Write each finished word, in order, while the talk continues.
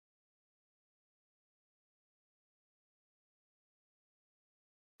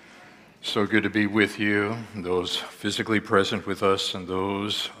So good to be with you, those physically present with us and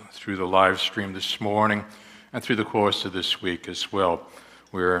those through the live stream this morning and through the course of this week as well.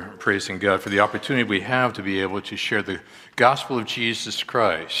 We're praising God for the opportunity we have to be able to share the gospel of Jesus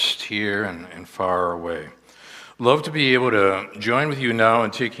Christ here and far away. Love to be able to join with you now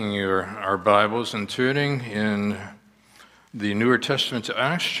in taking our Bibles and turning in the Newer Testament to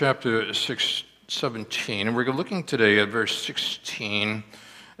Acts chapter 17. And we're looking today at verse 16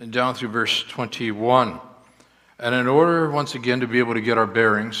 down through verse 21. And in order, once again, to be able to get our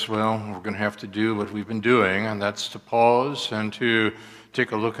bearings, well, we're going to have to do what we've been doing, and that's to pause and to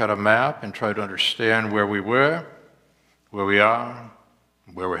take a look at a map and try to understand where we were, where we are,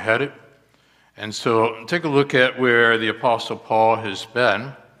 where we're headed. And so take a look at where the Apostle Paul has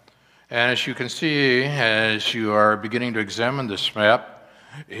been. And as you can see, as you are beginning to examine this map,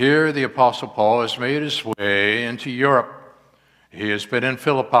 here the Apostle Paul has made his way into Europe. He has been in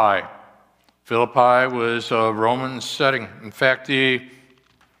Philippi. Philippi was a Roman setting. In fact, the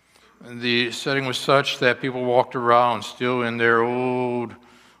setting was such that people walked around still in their old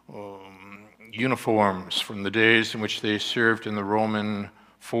uniforms from the days in which they served in the Roman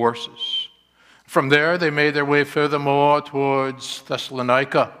forces. From there, they made their way furthermore towards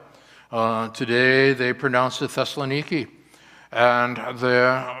Thessalonica. Today, they pronounce it Thessaloniki. And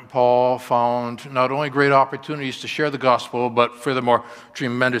there, Paul found not only great opportunities to share the gospel, but furthermore,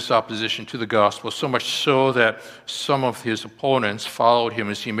 tremendous opposition to the gospel, so much so that some of his opponents followed him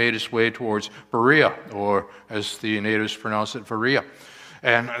as he made his way towards Berea, or as the natives pronounce it, Berea.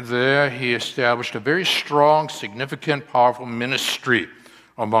 And there he established a very strong, significant, powerful ministry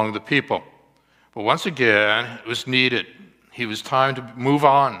among the people. But once again, it was needed. It was time to move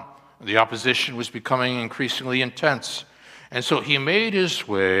on. The opposition was becoming increasingly intense. And so he made his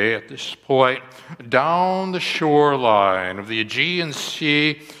way at this point down the shoreline of the Aegean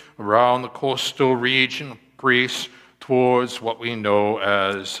Sea, around the coastal region of Greece, towards what we know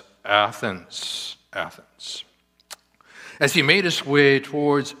as Athens. As he made his way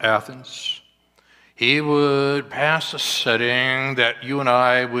towards Athens, he would pass a setting that you and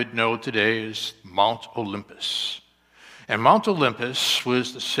I would know today as Mount Olympus. And Mount Olympus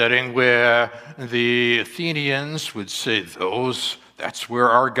was the setting where the Athenians would say, that's where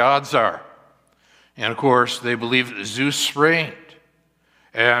our gods are. And of course, they believed that Zeus reigned.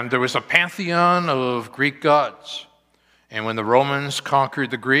 And there was a pantheon of Greek gods. And when the Romans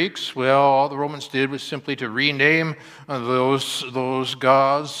conquered the Greeks, well, all the Romans did was simply to rename those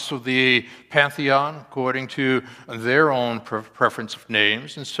gods of the pantheon according to their own preference of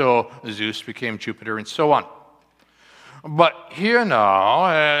names. And so Zeus became Jupiter and so on. But here now,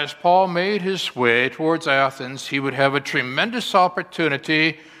 as Paul made his way towards Athens, he would have a tremendous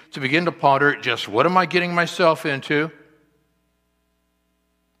opportunity to begin to ponder just what am I getting myself into?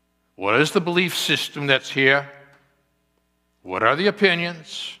 What is the belief system that's here? What are the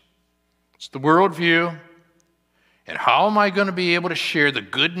opinions? What's the worldview? And how am I going to be able to share the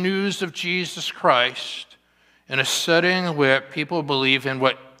good news of Jesus Christ in a setting where people believe in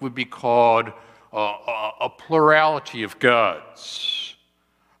what would be called a plurality of gods,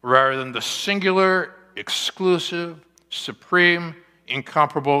 rather than the singular, exclusive, supreme,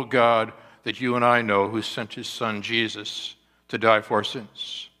 incomparable God that you and I know, who sent his son Jesus to die for our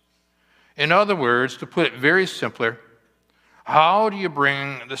sins? In other words, to put it very simply, how do you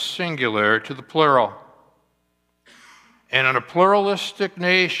bring the singular to the plural? And in a pluralistic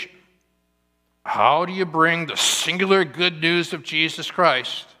nation, how do you bring the singular good news of Jesus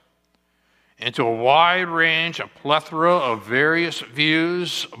Christ into a wide range, a plethora of various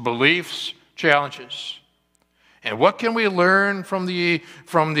views, beliefs, challenges? And what can we learn from the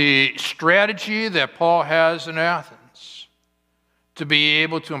strategy that Paul has in Athens to be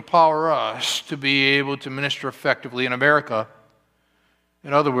able to empower us to be able to minister effectively in America?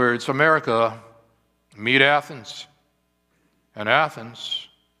 In other words, America meet Athens, and Athens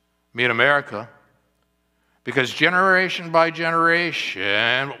meet America. Because generation by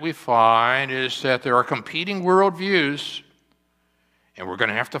generation, what we find is that there are competing worldviews, and we're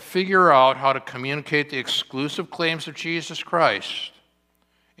going to have to figure out how to communicate the exclusive claims of Jesus Christ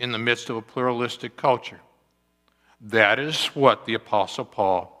in the midst of a pluralistic culture. That is what the Apostle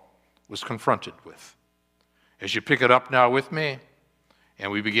Paul was confronted with. As you pick it up now with me,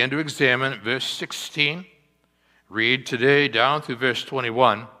 and we begin to examine verse 16, read today down through verse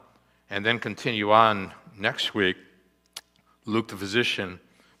 21, and then continue on next week. Luke the physician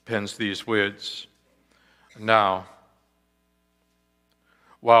pens these words. Now,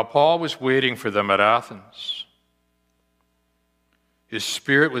 while Paul was waiting for them at Athens, his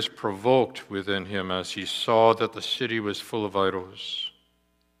spirit was provoked within him as he saw that the city was full of idols.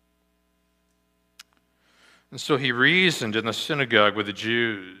 And so he reasoned in the synagogue with the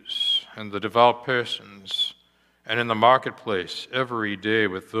Jews and the devout persons, and in the marketplace every day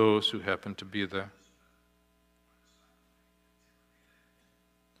with those who happened to be there.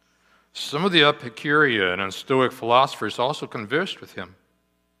 Some of the Epicurean and Stoic philosophers also conversed with him.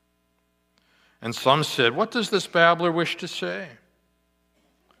 And some said, "What does this babbler wish to say?"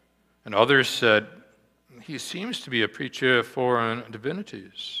 And others said, "He seems to be a preacher of foreign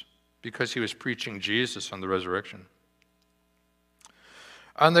divinities," because he was preaching Jesus and the resurrection.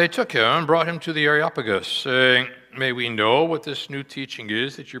 And they took him and brought him to the Areopagus, saying, "May we know what this new teaching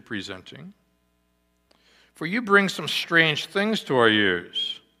is that you're presenting? For you bring some strange things to our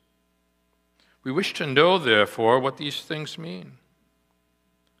ears. We wish to know, therefore, what these things mean."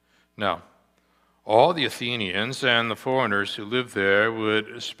 Now, all the Athenians and the foreigners who lived there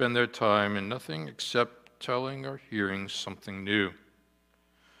would spend their time in nothing except telling or hearing something new.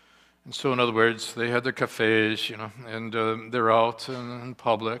 And so, in other words, they had their cafes, and they're out in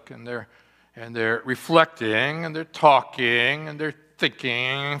public, and they're reflecting, and they're talking, and they're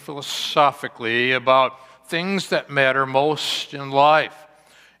thinking philosophically about things that matter most in life.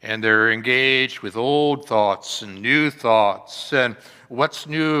 And they're engaged with old thoughts and new thoughts, and what's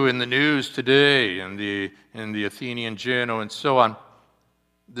new in the news today, in the Athenian journal, and so on.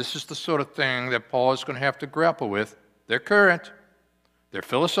 This is the sort of thing that Paul is going to have to grapple with. They're current. They're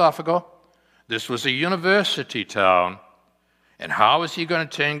philosophical. This was a university town. And how is he going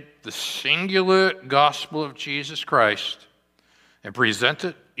to take the singular gospel of Jesus Christ and present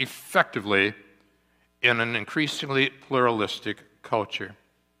it effectively in an increasingly pluralistic culture?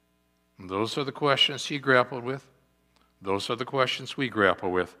 And those are the questions he grappled with. Those are the questions we grapple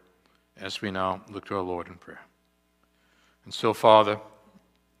with as we now look to our Lord in prayer. And so, Father,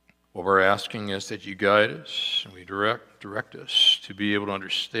 what we're asking is that you guide us and we direct us to be able to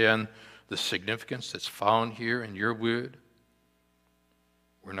understand the significance that's found here in your word.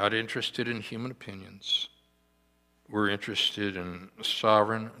 We're not interested in human opinions. We're interested in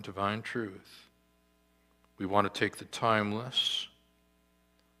sovereign divine truth. We want to take the timeless.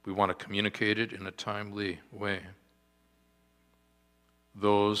 We want to communicate it in a timely way.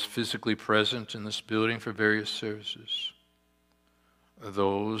 Those physically present in this building for various services,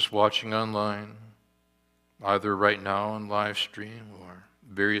 those watching online, either right now on live stream or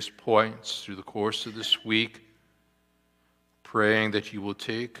various points through the course of this week, praying that you will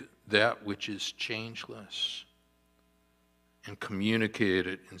take that which is changeless and communicate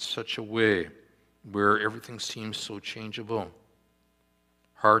it in such a way where everything seems so changeable.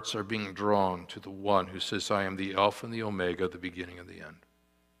 Hearts are being drawn to the one who says, "I am the Alpha and the Omega, the beginning and the end."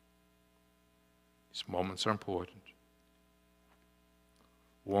 These moments are important.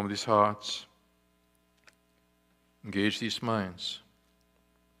 Warm these hearts. Engage these minds.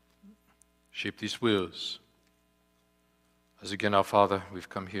 Shape these wills. As again, our Father, we've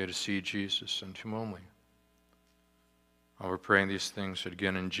come here to see Jesus and Him only. And we're praying these things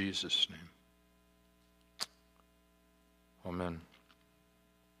again in Jesus' name. Amen.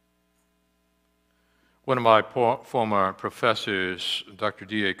 One of my former professors, Dr.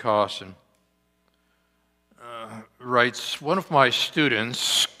 D.A. Carson, writes, "One of my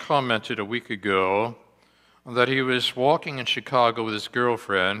students commented a week ago that he was walking in Chicago with his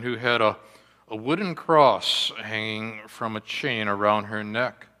girlfriend who had a wooden cross hanging from a chain around her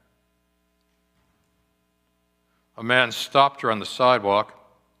neck. A man stopped her on the sidewalk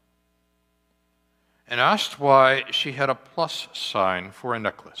and asked why she had a plus sign for a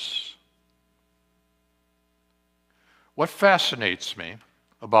necklace. What fascinates me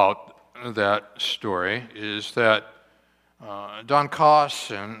about that story is that Don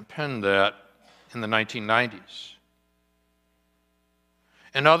Carson penned that in the 1990s.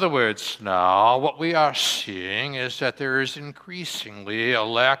 In other words, now, what we are seeing is that there is increasingly a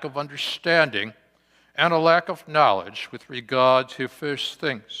lack of understanding and a lack of knowledge with regard to first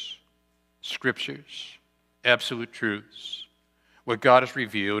things, scriptures, absolute truths, what God has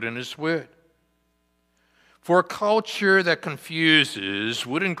revealed in His Word. For a culture that confuses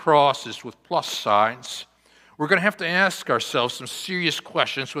wooden crosses with plus signs, we're going to have to ask ourselves some serious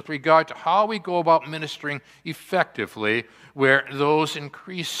questions with regard to how we go about ministering effectively where those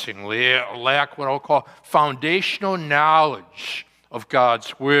increasingly lack what I'll call foundational knowledge of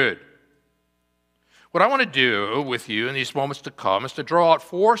God's Word. What I want to do with you in these moments to come is to draw out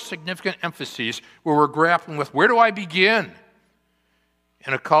 4 significant emphases where we're grappling with where do I begin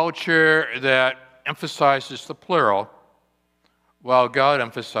in a culture that emphasizes the plural while God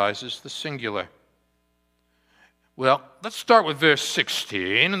emphasizes the singular. Well, let's start with verse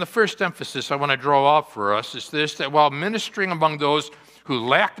 16. And the first emphasis I want to draw out for us is this, that while ministering among those who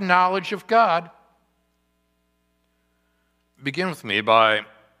lack knowledge of God, begin with me by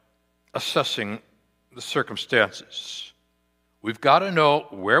assessing the circumstances. We've got to know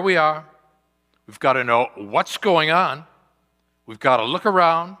where we are. We've got to know what's going on. We've got to look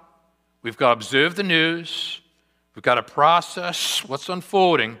around. We've got to observe the news. We've got to process what's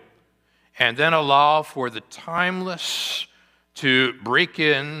unfolding and then allow for the timeless to break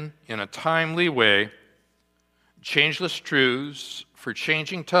in a timely way, changeless truths for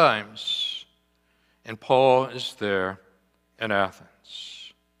changing times. And Paul is there in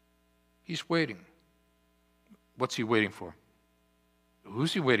Athens. He's waiting. What's he waiting for?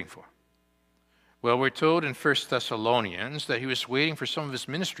 Who's he waiting for? Well, we're told in 1 Thessalonians that he was waiting for some of his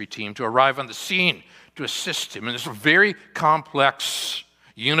ministry team to arrive on the scene to assist him in this very complex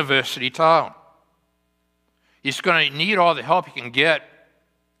university town. He's going to need all the help he can get,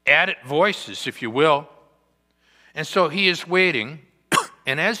 added voices, if you will. And so he is waiting,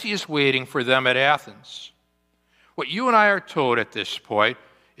 and as he is waiting for them at Athens, what you and I are told at this point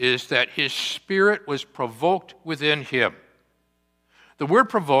is that his spirit was provoked within him. The word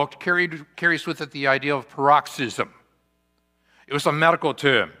provoked carries with it the idea of paroxysm. It was a medical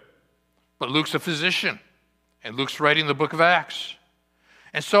term, but Luke's a physician, and Luke's writing the book of Acts.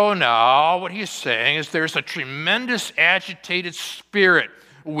 And so now what he's saying is there's a tremendous agitated spirit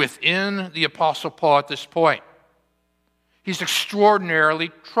within the Apostle Paul at this point. He's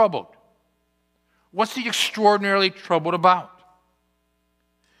extraordinarily troubled. What's he extraordinarily troubled about?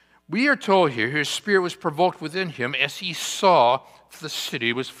 We are told here his spirit was provoked within him as he saw the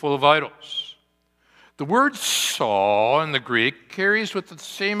city was full of idols. The word saw in the Greek carries with it the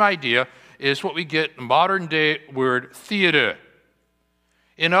same idea as what we get the modern day word theater.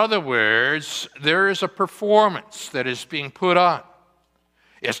 In other words, there is a performance that is being put on.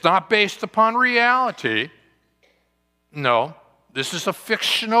 It's not based upon reality. No, this is a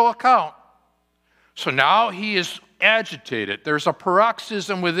fictional account. So now he is agitated. There's a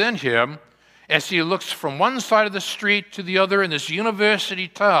paroxysm within him as he looks from one side of the street to the other in this university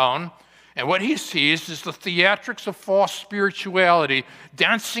town, and what he sees is the theatrics of false spirituality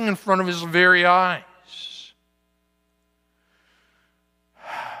dancing in front of his very eyes.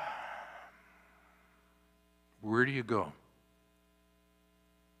 Where do you go?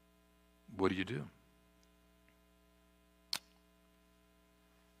 What do you do?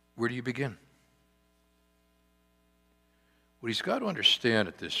 Where do you begin? What he's got to understand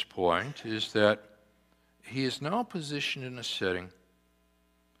at this point is that he is now positioned in a setting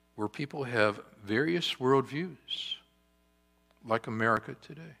where people have various worldviews, like America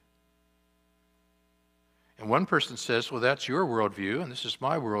today. And one person says, well, that's your worldview, and this is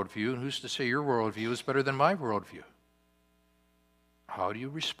my worldview, and who's to say your worldview is better than my worldview? How do you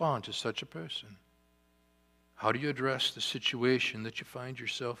respond to such a person? How do you address the situation that you find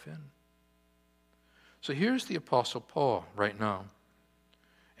yourself in? So here's the Apostle Paul right now.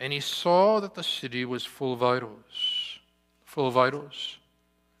 And he saw that the city was full of idols. Full of idols.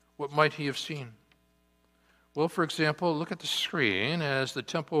 What might he have seen? Well, for example, look at the screen as the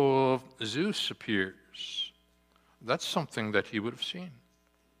temple of Zeus appears. That's something that he would have seen.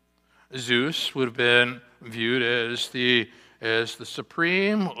 Zeus would have been viewed as the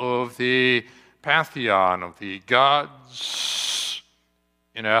supreme of the pantheon of the gods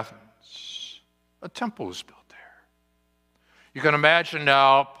in Athens. A temple was built there. You can imagine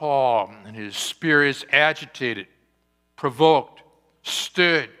now Paul and his spirit is agitated, provoked,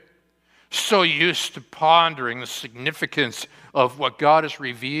 stirred, so used to pondering the significance of what God has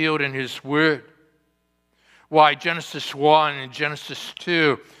revealed in his word. Why Genesis 1 and Genesis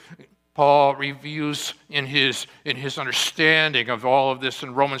 2, Paul reviews in his understanding of all of this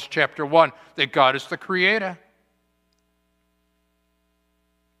in Romans chapter 1 that God is the creator.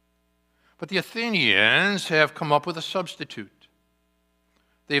 But the Athenians have come up with a substitute.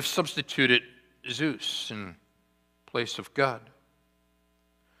 They've substituted Zeus in place of God.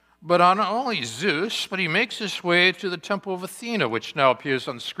 But not only Zeus, but he makes his way to the temple of Athena, which now appears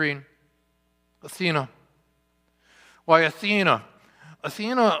on the screen. Athena. Why Athena?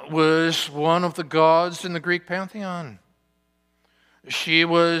 Athena was one of the gods in the Greek pantheon. She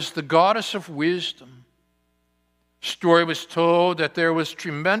was the goddess of wisdom. Story was told that there was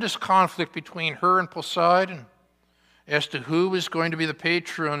tremendous conflict between her and Poseidon as to who was going to be the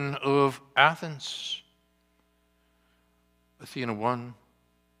patron of Athens. Athena won.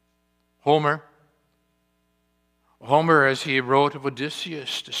 Homer, as he wrote of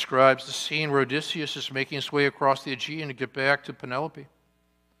Odysseus, describes the scene where Odysseus is making his way across the Aegean to get back to Penelope.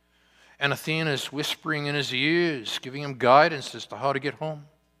 And Athena is whispering in his ears, giving him guidance as to how to get home.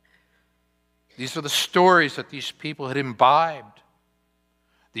 These are the stories that these people had imbibed.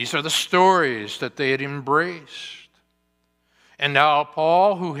 These are the stories that they had embraced. And now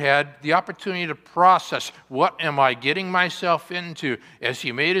Paul, who had the opportunity to process, what am I getting myself into, as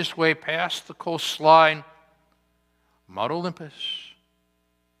he made his way past the coastline, Mount Olympus,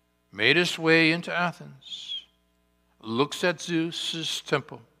 made his way into Athens, looks at Zeus's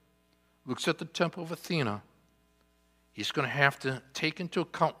temple, looks at the temple of Athena. He's going to have to take into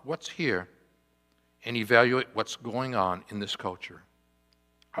account what's here and evaluate what's going on in this culture.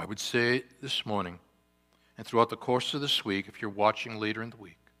 I would say this morning, and throughout the course of this week, if you're watching later in the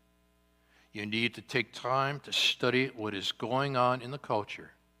week, you need to take time to study what is going on in the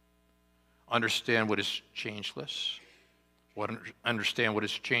culture, understand what is changeless, understand what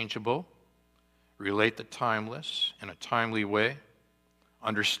is changeable, relate the timeless in a timely way,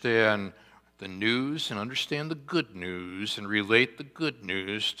 understand the news and understand the good news, and relate the good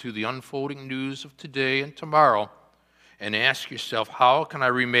news to the unfolding news of today and tomorrow, and ask yourself, how can I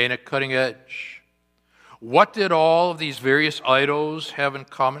remain at cutting edge? What did all of these various idols have in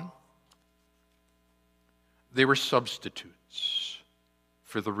common? They were substitutes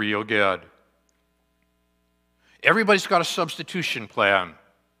for the real God. Everybody's got a substitution plan.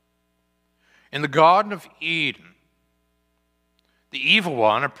 In the Garden of Eden, the evil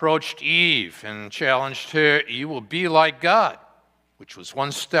one approached Eve and challenged her, "You will be like God," which was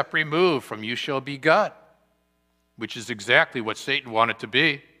one step removed from "you shall be God," which is exactly what Satan wanted to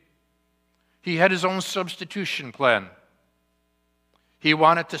be. He had his own substitution plan. He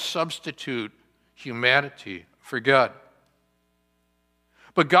wanted to substitute humanity for God.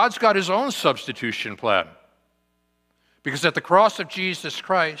 But God's got his own substitution plan. Because at the cross of Jesus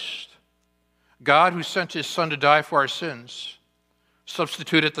Christ, God, who sent his Son to die for our sins,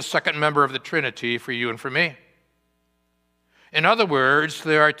 substituted the second member of the Trinity for you and for me. In other words,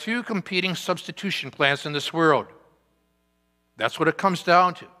 there are two competing substitution plans in this world. That's what it comes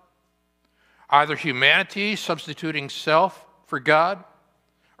down to. Either humanity substituting self for God,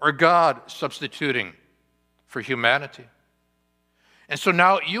 or God substituting for humanity. And so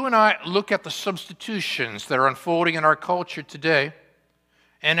now you and I look at the substitutions that are unfolding in our culture today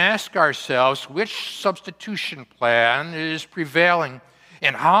and ask ourselves, which substitution plan is prevailing?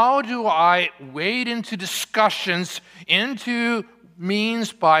 And how do I wade into discussions, into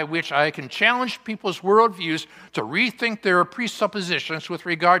means by which I can challenge people's worldviews to rethink their presuppositions with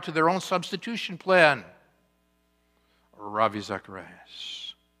regard to their own substitution plan? Ravi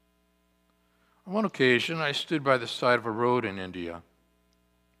Zacharias. On one occasion, I stood by the side of a road in India,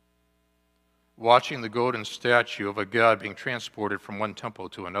 watching the golden statue of a god being transported from one temple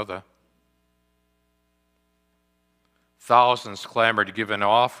to another. Thousands clamored to give an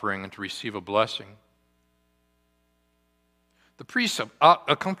offering and to receive a blessing. The priests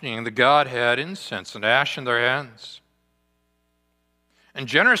accompanying the god had incense and ash in their hands and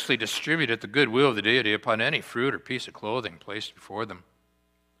generously distributed the goodwill of the deity upon any fruit or piece of clothing placed before them.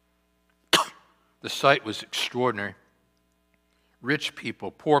 The sight was extraordinary. Rich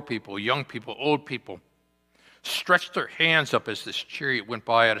people, poor people, young people, old people stretched their hands up as this chariot went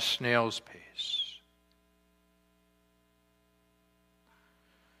by at a snail's pace.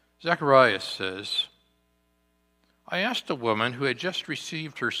 Zacharias says, I asked a woman who had just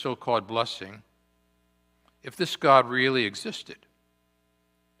received her so-called blessing if this God really existed,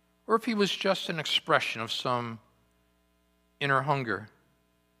 or if he was just an expression of some inner hunger.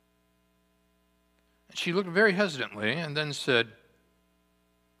 And she looked very hesitantly and then said,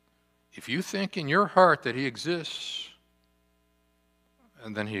 if you think in your heart that he exists,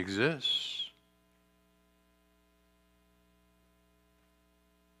 and then he exists.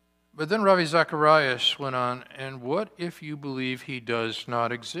 But then Ravi Zacharias went on, and what if you believe he does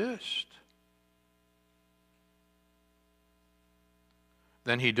not exist?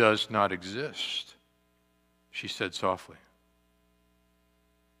 Then he does not exist, she said softly.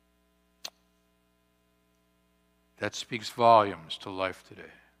 That speaks volumes to life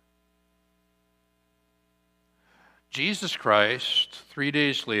today. Jesus Christ, 3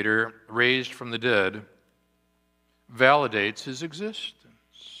 days later, raised from the dead, validates his existence.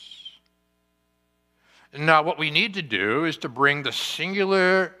 And now what we need to do is to bring the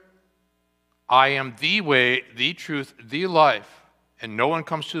singular, I am the way, the truth, the life, and no one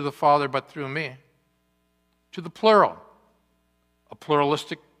comes to the Father but through me, to the plural, a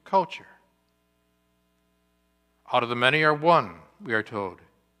pluralistic culture. Out of the many are one, we are told,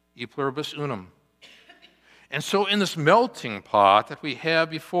 e pluribus unum. And so in this melting pot that we have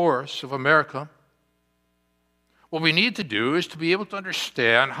before us of America, what we need to do is to be able to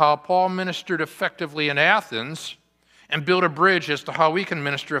understand how Paul ministered effectively in Athens and build a bridge as to how we can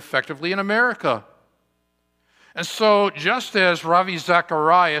minister effectively in America. And so just as Ravi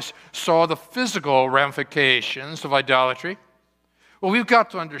Zacharias saw the physical ramifications of idolatry, What we've got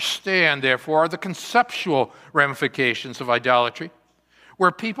to understand, therefore, are the conceptual ramifications of idolatry,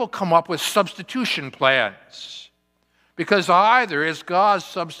 where people come up with substitution plans. Because either is God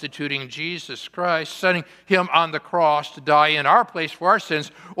substituting Jesus Christ, sending him on the cross to die in our place for our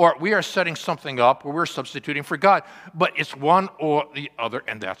sins, or we are setting something up where we're substituting for God. But it's one or the other,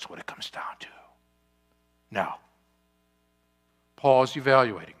 and that's what it comes down to. Now, Paul's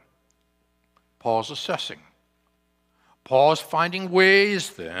evaluating. Paul's assessing. Paul's finding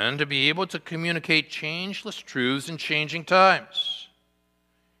ways, then, to be able to communicate changeless truths in changing times,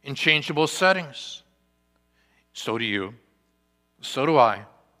 in changeable settings. So do you. So do I.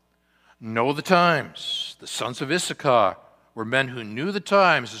 Know the times. The sons of Issachar were men who knew the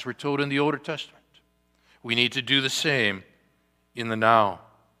times, as we're told in the Old Testament. We need to do the same in the now.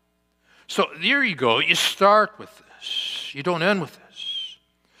 So there you go. You start with this. You don't end with this.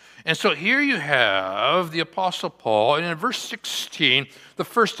 And so here you have the Apostle Paul, and in verse 16, the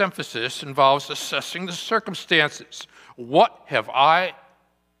first emphasis involves assessing the circumstances. What have I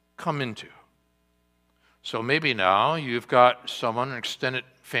come into? So maybe now you've got someone, an extended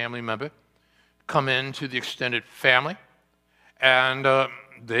family member, come into the extended family, and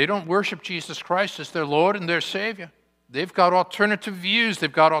they don't worship Jesus Christ as their Lord and their Savior. They've got alternative views.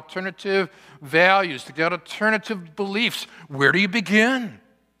 They've got alternative values. They've got alternative beliefs. Where do you begin?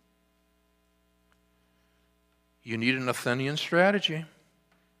 You need an Athenian strategy.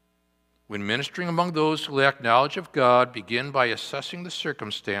 When ministering among those who lack knowledge of God, begin by assessing the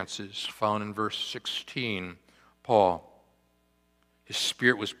circumstances found in verse 16. Paul, his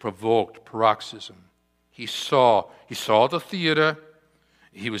spirit was provoked, paroxysm. He saw the theater.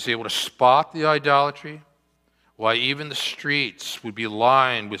 He was able to spot the idolatry. Why, even the streets would be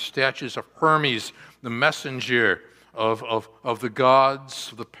lined with statues of Hermes, the messenger of the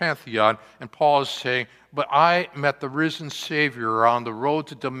gods of the pantheon. And Paul is saying, but I met the risen Savior on the road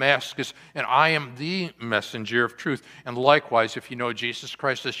to Damascus, and I am the messenger of truth. And likewise, if you know Jesus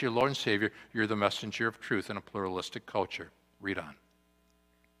Christ as your Lord and Savior, you're the messenger of truth in a pluralistic culture. Read on.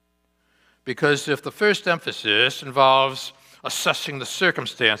 Because if the first emphasis involves assessing the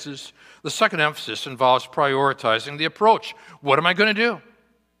circumstances, the second emphasis involves prioritizing the approach. What am I going to do?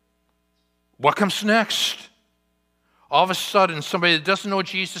 What comes next? All of a sudden, somebody that doesn't know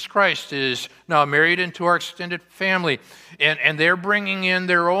Jesus Christ is now married into our extended family, and they're bringing in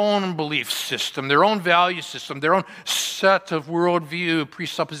their own belief system, their own value system, their own set of worldview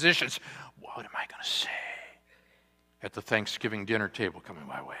presuppositions. What am I going to say at the Thanksgiving dinner table coming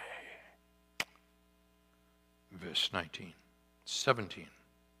my way? Verse 19, 17.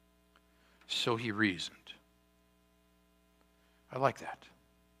 So he reasoned. I like that.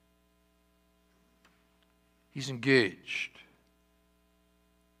 He's engaged.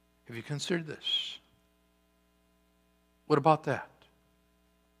 Have you considered this? What about that?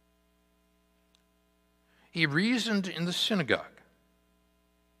 He reasoned in the synagogue.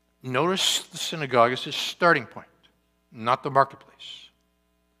 Notice the synagogue is his starting point, not the marketplace.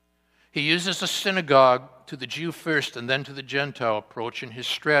 He uses the synagogue to the Jew first and then to the Gentile approach in his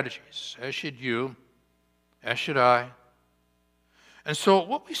strategies, as should you, as should I. And so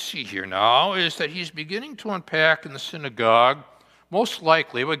what we see here now is that he's beginning to unpack in the synagogue, most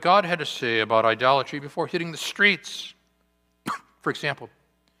likely, what God had to say about idolatry before hitting the streets. For example,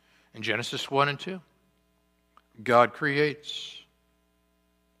 in Genesis 1 and 2, God creates.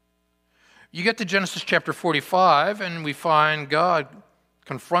 You get to Genesis chapter 45, and we find God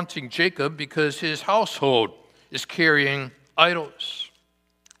confronting Jacob because his household is carrying idols.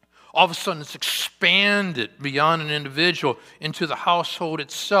 All of a sudden, it's expanded beyond an individual into the household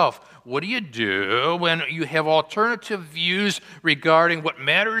itself. What do you do when you have alternative views regarding what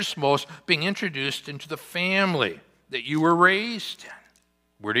matters most being introduced into the family that you were raised in?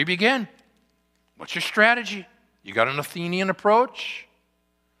 Where do you begin? What's your strategy? You got an Athenian approach?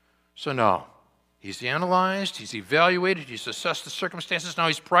 So no. He's analyzed, he's evaluated, he's assessed the circumstances. Now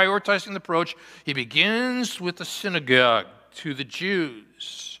he's prioritizing the approach. He begins with the synagogue to the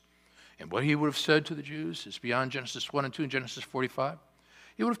Jews. And what he would have said to the Jews is beyond Genesis 1 and 2 and Genesis 45.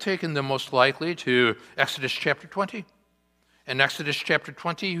 He would have taken them most likely to Exodus chapter 20. In Exodus chapter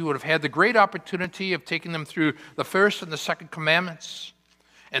 20, he would have had the great opportunity of taking them through the first and the second commandments.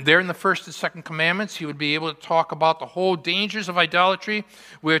 And there in the first and second commandments, he would be able to talk about the whole dangers of idolatry,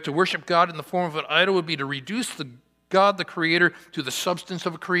 where to worship God in the form of an idol would be to reduce the God, the Creator, to the substance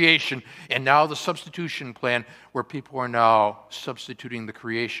of a creation. And now the substitution plan, where people are now substituting the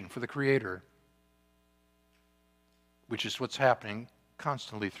creation for the Creator, which is what's happening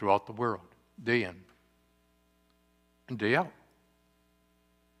constantly throughout the world, day in and day out.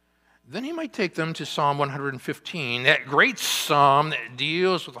 then he might take them to Psalm 115, that great psalm that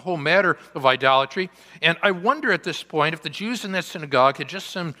deals with the whole matter of idolatry. And I wonder at this point if the Jews in that synagogue had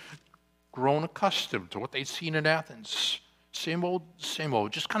just grown accustomed to what they'd seen in Athens. Same old,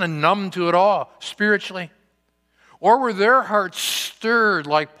 just kind of numb to it all spiritually. Or were their hearts stirred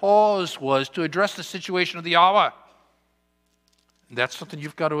like Paul's was to address the situation of the hour? That's something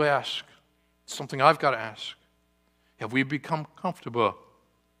you've got to ask. It's something I've got to ask. Have we become comfortable?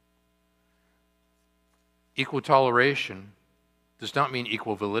 Equal toleration does not mean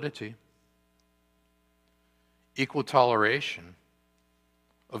equal validity. Equal toleration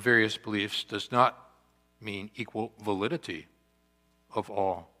of various beliefs does not mean equal validity of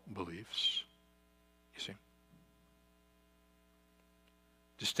all beliefs. You see?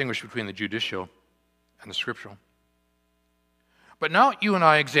 Distinguish between the judicial and the scriptural. But now you and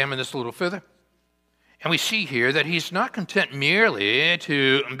I examine this a little further, and we see here that he's not content merely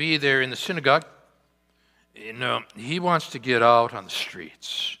to be there in the synagogue. No, he wants to get out on the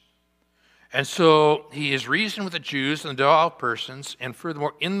streets. And so he is reasoning with the Jews and the devout persons, and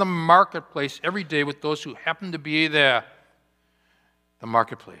furthermore, in the marketplace every day with those who happen to be there. The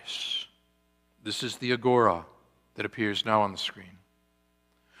marketplace. This is the agora that appears now on the screen.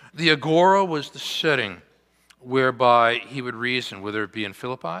 The agora was the setting whereby he would reason, whether it be in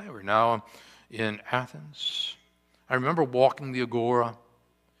Philippi or now in Athens. I remember walking the agora,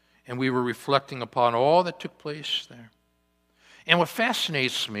 and we were reflecting upon all that took place there. And what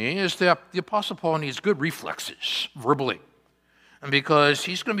fascinates me is that the Apostle Paul needs good reflexes, verbally, and because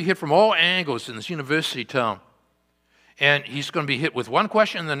he's going to be hit from all angles in this university town. And he's going to be hit with one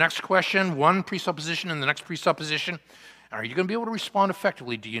question and the next question, one presupposition and the next presupposition. Are you going to be able to respond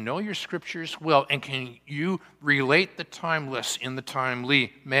effectively? Do you know your scriptures well? And can you relate the timeless in the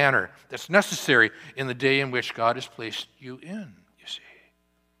timely manner that's necessary in the day in which God has placed you in, you see?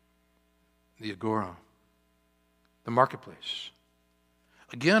 The agora, the marketplace.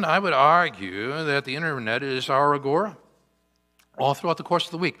 Again, I would argue that the internet is our agora all throughout the course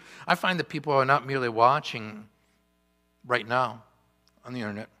of the week. I find that people are not merely watching right now on the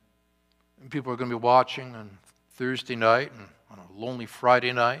internet. People are going to be watching on Thursday night and on a lonely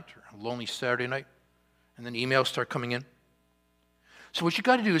Friday night or a lonely Saturday night, and then emails start coming in. So what you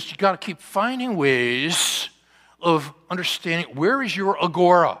got to do is you got to keep finding ways of understanding where is your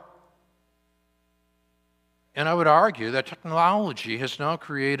agora. And I would argue that technology has now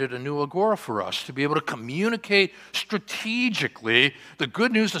created a new agora for us to be able to communicate strategically the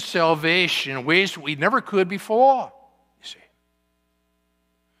good news of salvation in ways that we never could before, you see.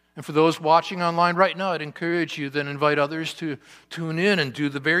 And for those watching online right now, I'd encourage you then invite others to tune in and do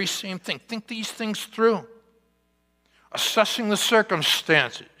the very same thing. Think these things through. Assessing the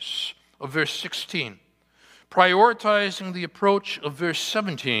circumstances of verse 16. Prioritizing the approach of verse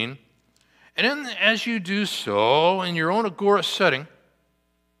 17. And then as you do so, in your own agora setting,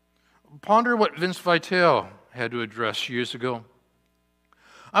 ponder what Vince Vitale had to address years ago.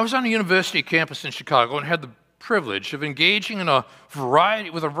 I was on a university campus in Chicago and had the privilege of engaging with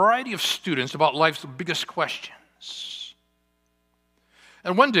a variety of students about life's biggest questions.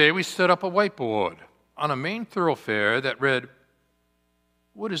 And one day we set up a whiteboard on a main thoroughfare that read,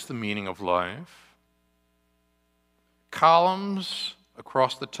 "What is the meaning of life?" Columns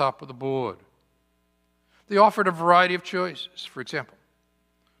across the top of the board. They offered a variety of choices. For example,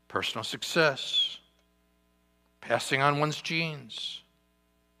 personal success, passing on one's genes.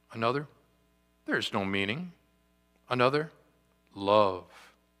 Another, there is no meaning. Another, love.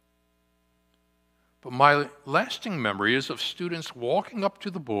 But my lasting memory is of students walking up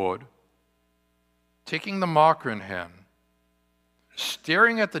to the board, taking the marker in hand,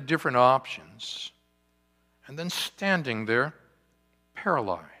 staring at the different options, and then standing there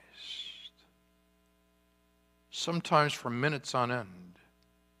paralyzed, sometimes for minutes on end,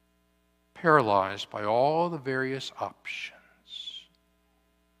 paralyzed by all the various options,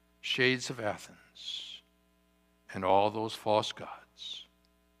 shades of Athens, and all those false gods.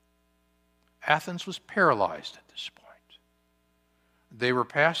 Athens was paralyzed at this point. They were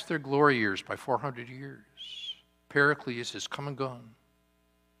past their glory years by 400 years. Pericles has come and gone.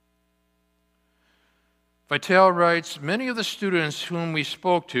 Vitale writes, many of the students whom we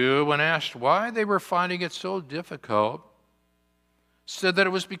spoke to, when asked why they were finding it so difficult, said that it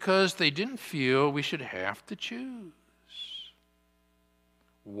was because they didn't feel we should have to choose.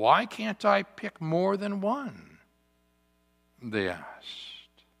 Why can't I pick more than one? They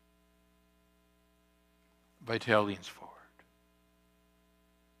asked. Vitale leans forward.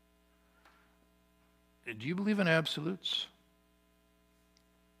 Do you believe in absolutes?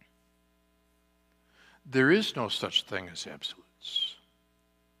 There is no such thing as absolutes.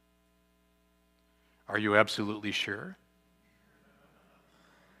 Are you absolutely sure?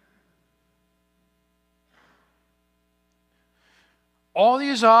 All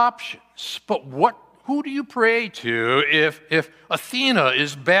these options, but who do you pray to if Athena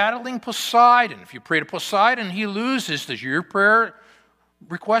is battling Poseidon? If you pray to Poseidon, he loses. Does your prayer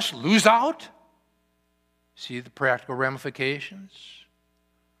request lose out? See the practical ramifications?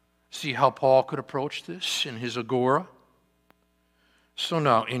 See how Paul could approach this in his agora? So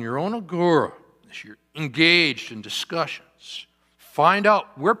now, in your own agora, as you're engaged in discussions, find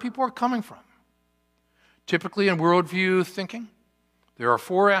out where people are coming from. Typically in worldview thinking, there are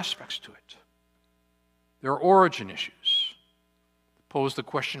 4 aspects to it. There are origin issues. Pose the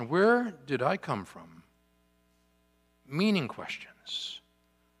question, where did I come from? Meaning questions,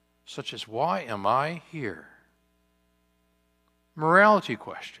 such as, why am I here? Morality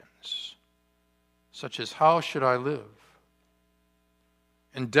questions, such as, how should I live?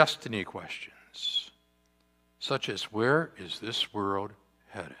 And destiny questions, such as, where is this world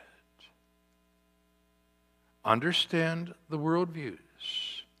headed? Understand the worldviews.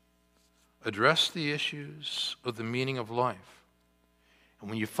 Address the issues of the meaning of life. And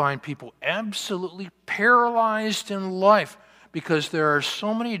when you find people absolutely paralyzed in life because there are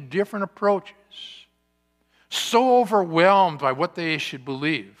so many different approaches, so overwhelmed by what they should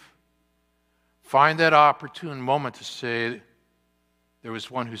believe, find that opportune moment to say, there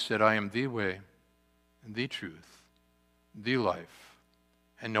was one who said, I am the way, and the truth, the life,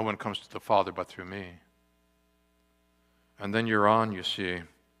 and no one comes to the Father but through me. And then you're on, you see.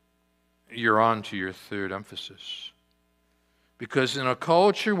 You're on to your third emphasis. Because in a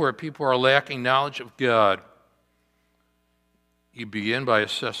culture where people are lacking knowledge of God, you begin by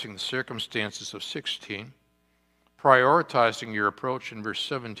assessing the circumstances of 16, prioritizing your approach in verse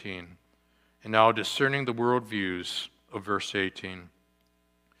 17, and now discerning the worldviews of verse 18.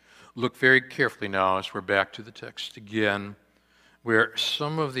 Look very carefully now as we're back to the text again, where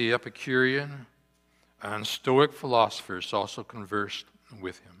some of the Epicurean and Stoic philosophers also conversed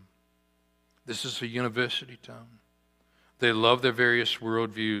with him. This is a university town. They love their various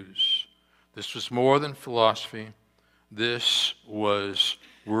worldviews. This was more than philosophy. This was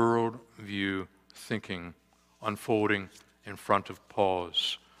worldview thinking unfolding in front of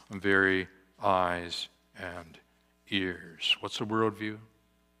Paul's very eyes and ears. What's a worldview?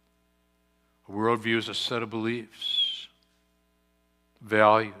 A worldview is a set of beliefs,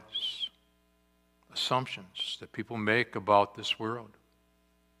 values, assumptions that people make about this world.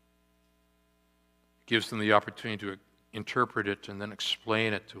 It gives them the opportunity to interpret it and then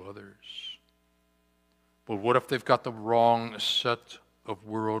explain it to others. But what if they've got the wrong set of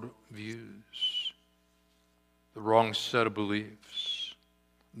worldviews, the wrong set of beliefs?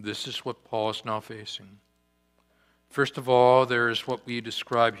 This is what Paul is now facing. First of all, there is what we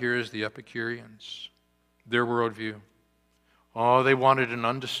describe here as the Epicureans, their worldview. Oh, they wanted an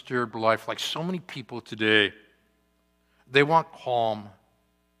undisturbed life like so many people today. They want calm.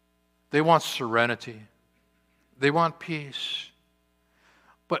 They want serenity. They want peace.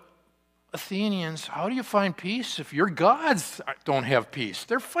 But Athenians, how do you find peace if your gods don't have peace?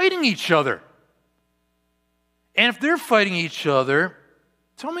 They're fighting each other. And if they're fighting each other,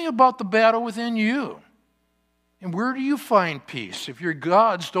 tell me about the battle within you. And where do you find peace if your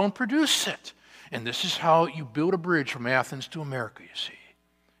gods don't produce it? And this is how you build a bridge from Athens to America, you see,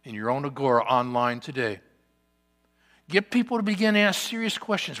 in your own agora online today. Get people to begin to ask serious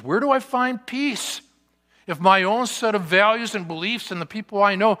questions. Where do I find peace if my own set of values and beliefs and the people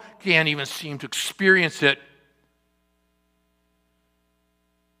I know can't even seem to experience it?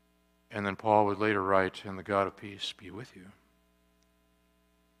 And then Paul would later write, and the God of peace be with you.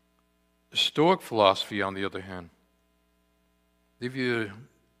 The Stoic philosophy, on the other hand, they view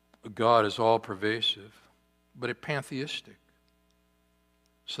God as all-pervasive, but pantheistic,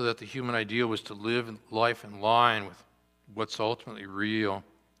 so that the human ideal was to live life in line with what's ultimately real,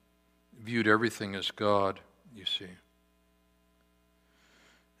 viewed everything as God, you see.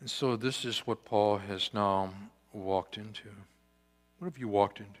 And so this is what Paul has now walked into. What have you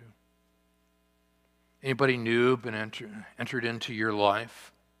walked into? Anybody new been entered into your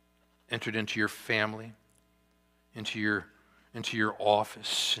life? Entered into your family, into your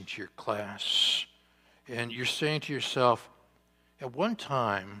office, into your class, and you're saying to yourself, at one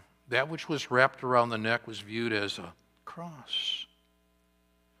time, that which was wrapped around the neck was viewed as a cross.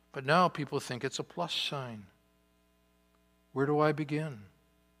 But now people think it's a plus sign. Where do I begin?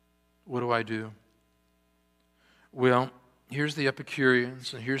 What do I do? Well, here's the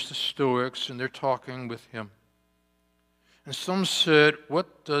Epicureans, and here's the Stoics, and they're talking with him. And some said,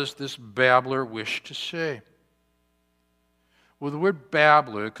 what does this babbler wish to say? Well, the word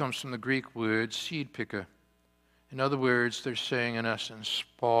babbler comes from the Greek word seed picker. In other words, they're saying, in essence,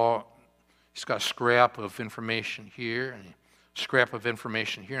 Paul, he's got a scrap of information here, and a scrap of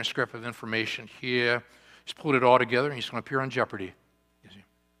information here, and a scrap of information here. He's pulled it all together, and he's going to appear on Jeopardy. You see.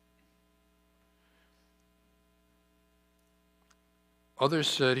 Others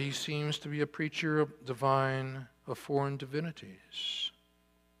said he seems to be a preacher of foreign divinities,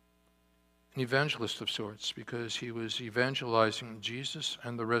 an evangelist of sorts, because he was evangelizing Jesus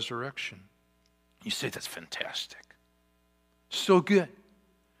and the resurrection. You say, that's fantastic. So good.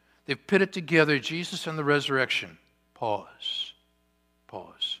 They've pitted together Jesus and the resurrection. Pause.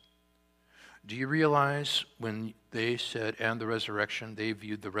 Do you realize when they said, and the resurrection, they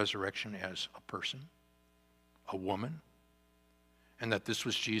viewed the resurrection as a person, a woman, and that this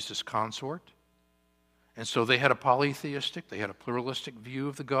was Jesus' consort? And so they had a polytheistic, they had a pluralistic view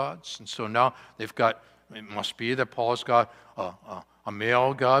of the gods. And so now they've got, it must be that Paul's got a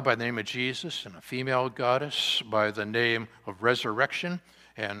male god by the name of Jesus and a female goddess by the name of resurrection,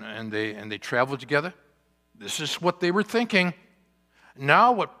 and they traveled together. This is what they were thinking.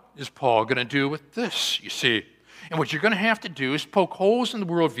 Now what is Paul going to do with this, you see? And what you're going to have to do is poke holes in the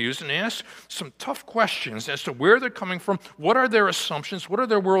worldviews and ask some tough questions as to where they're coming from, what are their assumptions, what are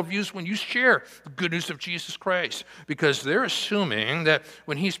their worldviews when you share the good news of Jesus Christ. Because they're assuming that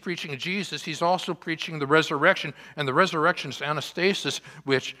when he's preaching Jesus, he's also preaching the resurrection, and the resurrection's anastasis,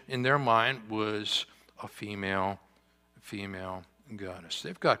 which in their mind was a female goddess.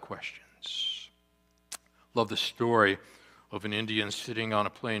 They've got questions. Love the story of an Indian sitting on a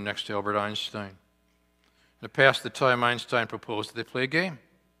plane next to Albert Einstein. In the past, the time Einstein proposed that they play a game.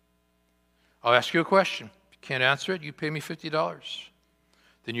 I'll ask you a question. If you can't answer it, you pay me $50.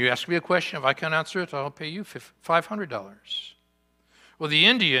 Then you ask me a question. If I can't answer it, I'll pay you $500. Well, the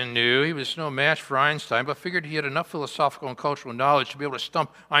Indian knew he was no match for Einstein, but figured he had enough philosophical and cultural knowledge to be able to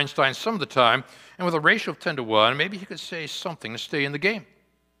stump Einstein some of the time, and with a ratio of 10 to 1, maybe he could say something to stay in the game.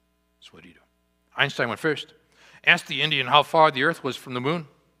 That's what he did. Einstein went first. Asked the Indian how far the Earth was from the moon.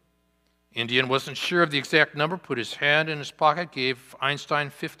 Indian wasn't sure of the exact number, put his hand in his pocket, gave Einstein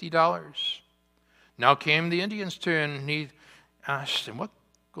 $50. Now came the Indian's turn, and he asked him, what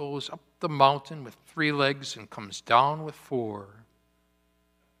goes up the mountain with 3 legs and comes down with 4?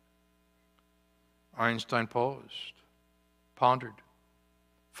 Einstein paused, pondered,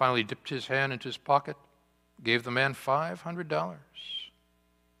 finally dipped his hand into his pocket, gave the man $500.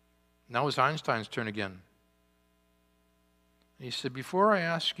 Now it was Einstein's turn again. He said, before I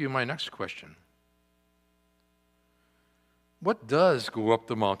ask you my next question, what does go up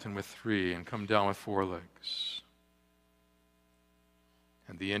the mountain with 3 and come down with 4 legs?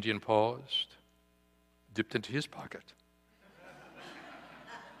 And the Indian paused, dipped into his pocket,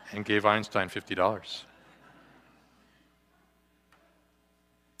 and gave Einstein $50.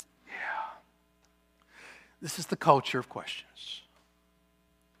 Yeah. This is the culture of questions.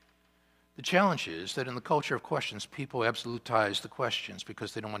 The challenge is that in the culture of questions, people absolutize the questions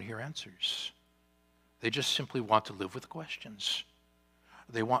because they don't want to hear answers. They just simply want to live with the questions.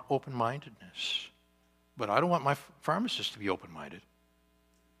 They want open-mindedness. But I don't want my pharmacist to be open-minded.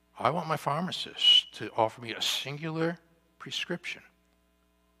 I want my pharmacist to offer me a singular prescription,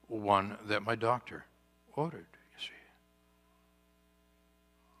 one that my doctor ordered, you see.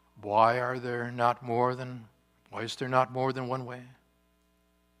 Why is there not more than one way?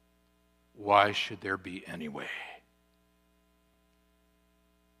 Why should there be any way?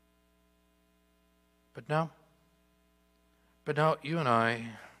 But now you and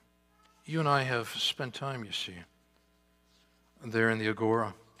I have spent time, you see, there in the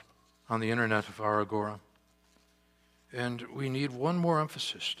agora, on the internet of our agora. And we need one more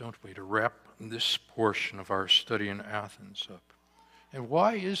emphasis, don't we, to wrap this portion of our study in Athens up. And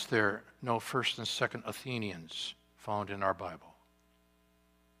why is there no first and second Athenians found in our Bible?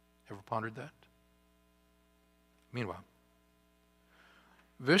 Ever pondered that? Meanwhile,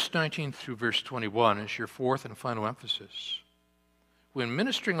 verse 19 through verse 21 is your fourth and final emphasis. When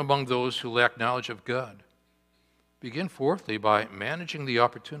ministering among those who lack knowledge of God, begin fourthly by managing the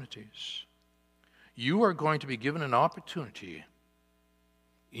opportunities. You are going to be given an opportunity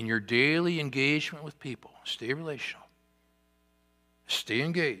in your daily engagement with people. Stay relational. Stay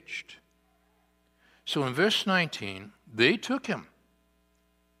engaged. So in verse 19, they took him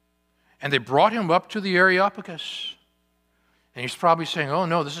and they brought him up to the Areopagus. And he's probably saying, oh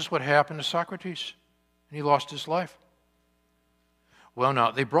no, this is what happened to Socrates. And he lost his life. Well,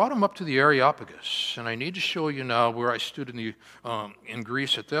 now, they brought him up to the Areopagus, and I need to show you now where I stood in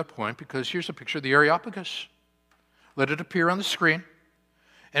Greece at that point, because here's a picture of the Areopagus. Let it appear on the screen.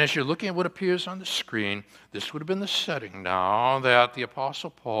 And as you're looking at what appears on the screen, this would have been the setting now that the Apostle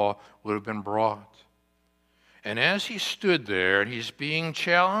Paul would have been brought. And as he stood there, and he's being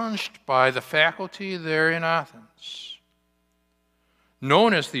challenged by the faculty there in Athens,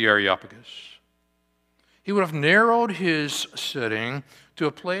 known as the Areopagus, he would have narrowed his setting to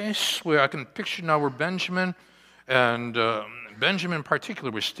a place where I can picture now where Benjamin and Benjamin in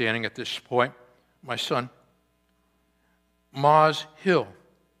particular was standing at this point, my son, Mars Hill.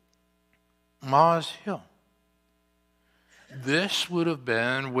 Mars Hill. This would have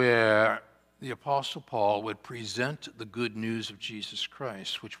been where the Apostle Paul would present the good news of Jesus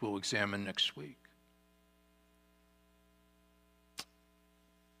Christ, which we'll examine next week.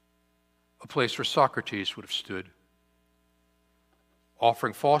 A place where Socrates would have stood,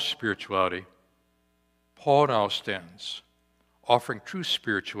 offering false spirituality. Paul now stands, offering true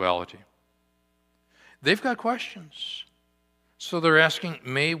spirituality. They've got questions. So they're asking,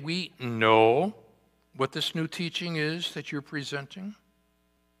 may we know what this new teaching is that you're presenting?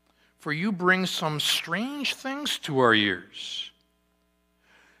 For you bring some strange things to our ears.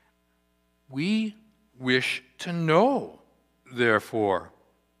 We wish to know, therefore,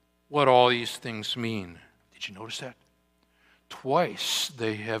 what all these things mean. Did you notice that? Twice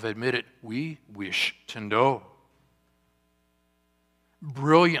they have admitted, we wish to know.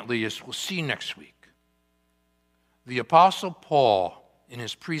 Brilliantly, as we'll see next week, the Apostle Paul, in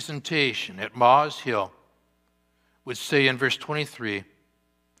his presentation at Mars Hill, would say in verse 23,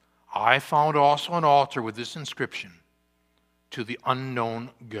 I found also an altar with this inscription, to the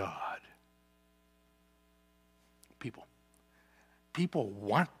unknown God. People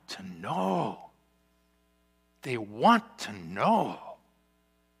want to know. They want to know.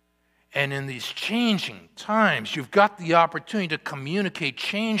 And in these changing times, you've got the opportunity to communicate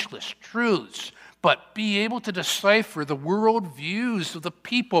changeless truths, but be able to decipher the worldviews of the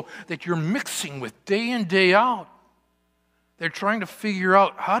people that you're mixing with day in, day out. They're trying to figure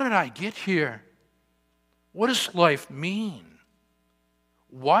out, how did I get here? What does life mean?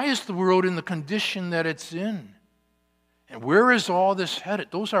 Why is the world in the condition that it's in? And where is all this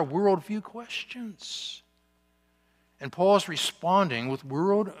headed? Those are worldview questions. And Paul's responding with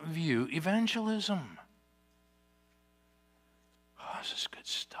worldview evangelism. Oh, this is good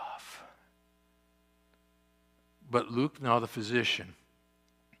stuff. But Luke, now the physician,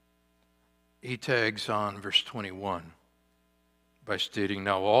 he tags on verse 21 by stating,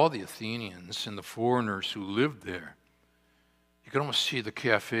 now all the Athenians and the foreigners who lived there, you can almost see the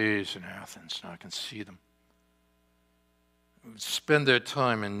cafes in Athens, now I can see them, would spend their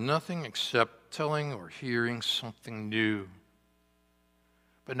time in nothing except telling or hearing something new.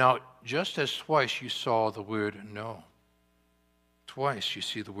 But now, just as twice you saw the word know, twice you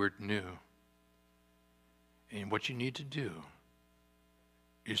see the word new. And what you need to do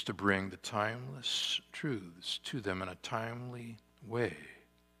is to bring the timeless truths to them in a timely way.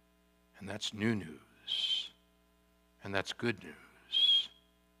 And that's new news. And that's good news.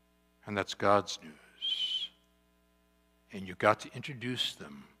 And that's God's news. And you've got to introduce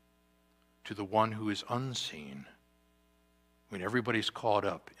them to the one who is unseen when everybody's caught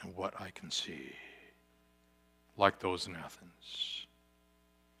up in what I can see, like those in Athens.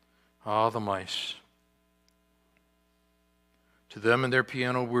 Ah, the mice. To them in their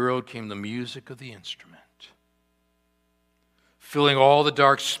piano world came the music of the instrument, filling all the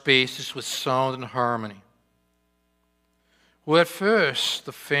dark spaces with sound and harmony. Well, at first,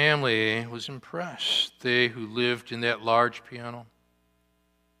 the family was impressed, they who lived in that large piano.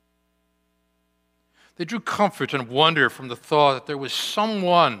 They drew comfort and wonder from the thought that there was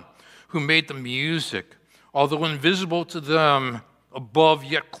someone who made the music, although invisible to them, above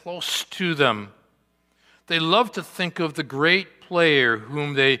yet close to them. They loved to think of the great player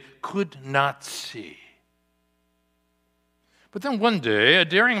whom they could not see. But then one day, a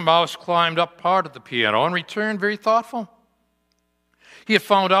daring mouse climbed up part of the piano and returned very thoughtful. He had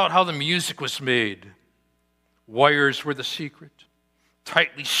found out how the music was made. Wires were the secret,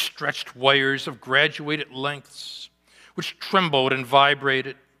 tightly stretched wires of graduated lengths, which trembled and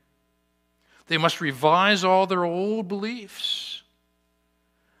vibrated. They must revise all their old beliefs.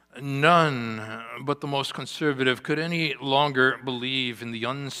 None but the most conservative could any longer believe in the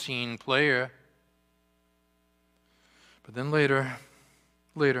unseen player. But then later,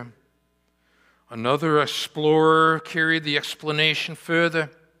 another explorer carried the explanation further.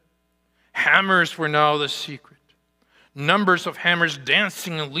 Hammers were now the secret. Numbers of hammers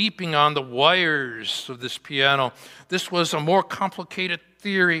dancing and leaping on the wires of this piano. This was a more complicated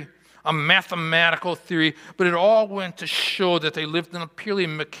theory, a mathematical theory, but it all went to show that they lived in a purely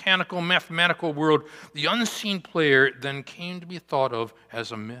mechanical, mathematical world. The unseen player then came to be thought of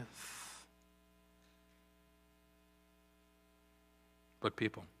as a myth. But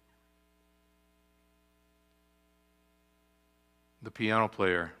people, the piano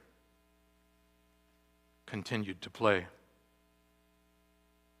player continued to play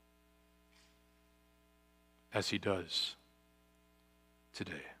as he does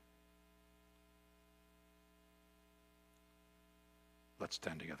today. Let's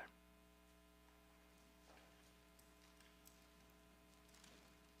stand together.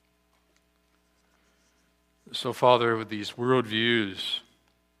 So, Father, with these worldviews,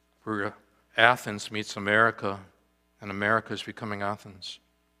 where Athens meets America, and America is becoming Athens,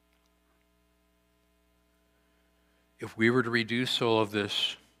 if we were to reduce all of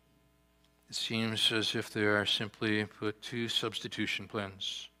this, it seems as if there are simply put two substitution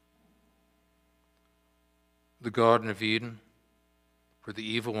plans. The Garden of Eden, where the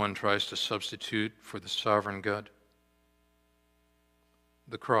evil one tries to substitute for the sovereign God.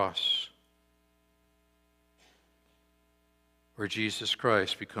 The cross, where Jesus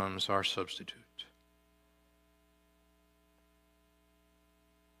Christ becomes our substitute.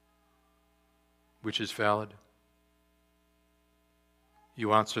 Which is valid?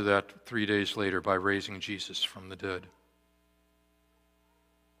 You answer that 3 days later by raising Jesus from the dead.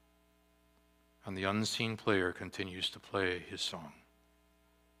 And the unseen player continues to play his song.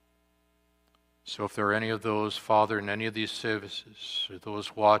 So if there are any of those, Father, in any of these services, or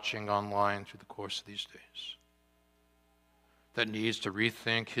those watching online through the course of these days, that needs to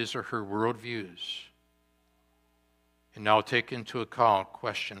rethink his or her worldviews, and now take into account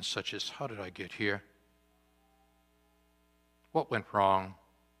questions such as, how did I get here? What went wrong?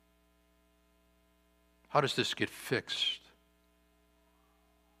 How does this get fixed?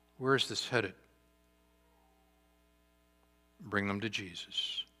 Where is this headed? Bring them to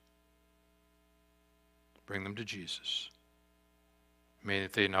Jesus. Bring them to Jesus. May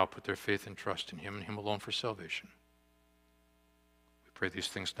they now put their faith and trust in him and him alone for salvation. We pray these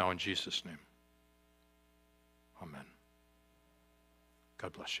things now in Jesus' name. Amen.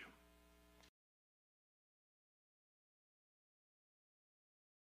 God bless you.